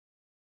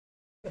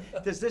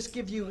Does this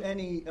give you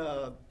any,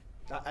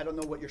 I don't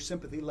know what your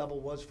sympathy level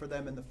was for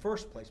them in the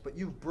first place, but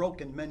you've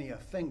broken many a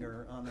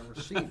finger on a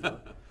receiver.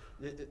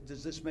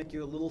 Does this make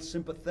you a little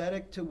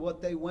sympathetic to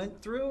what they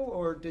went through,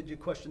 or did you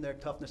question their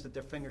toughness that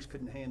their fingers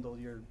couldn't handle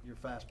your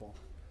fastball?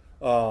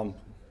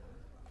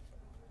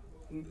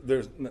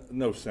 There's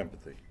no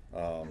sympathy.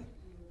 You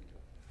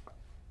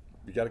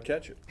got to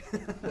catch it.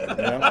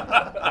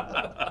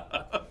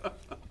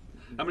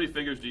 How many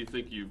fingers do you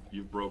think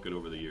you've broken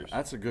over the years?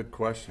 That's a good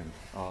question.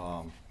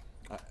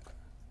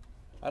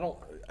 I don't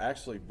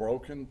actually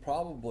broken,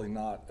 probably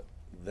not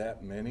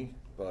that many,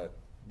 but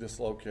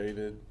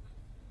dislocated.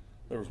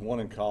 There was one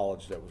in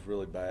college that was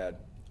really bad.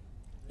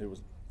 It was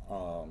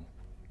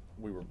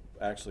we were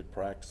actually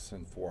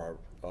practicing for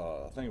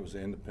our I think it was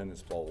the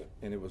Independence Bowl,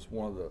 and it was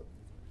one of the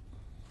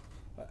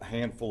a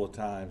handful of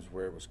times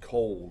where it was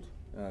cold.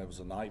 It was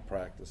a night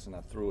practice, and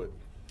I threw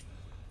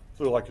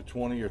like a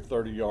 20 or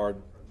 30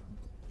 yard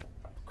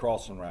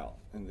crossing route,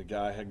 and the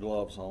guy had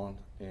gloves on,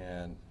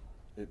 and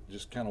it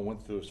just kind of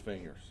went through his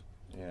fingers,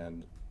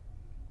 and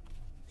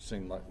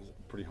seemed like it was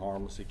pretty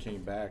harmless. He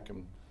came back,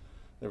 and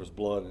there was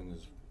blood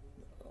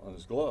on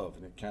his glove,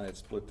 and it kind of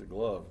split the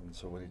glove. And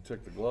so when he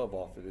took the glove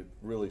off, it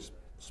really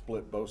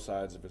split both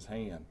sides of his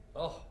hand.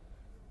 Oh,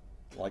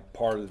 like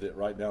parted it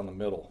right down the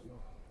middle,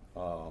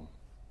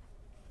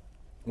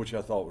 which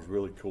I thought was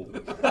really cool.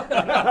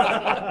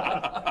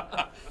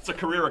 It's a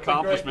career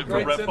accomplishment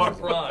for Brett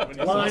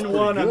Favre. Line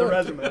one on the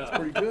resume. That's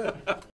pretty good.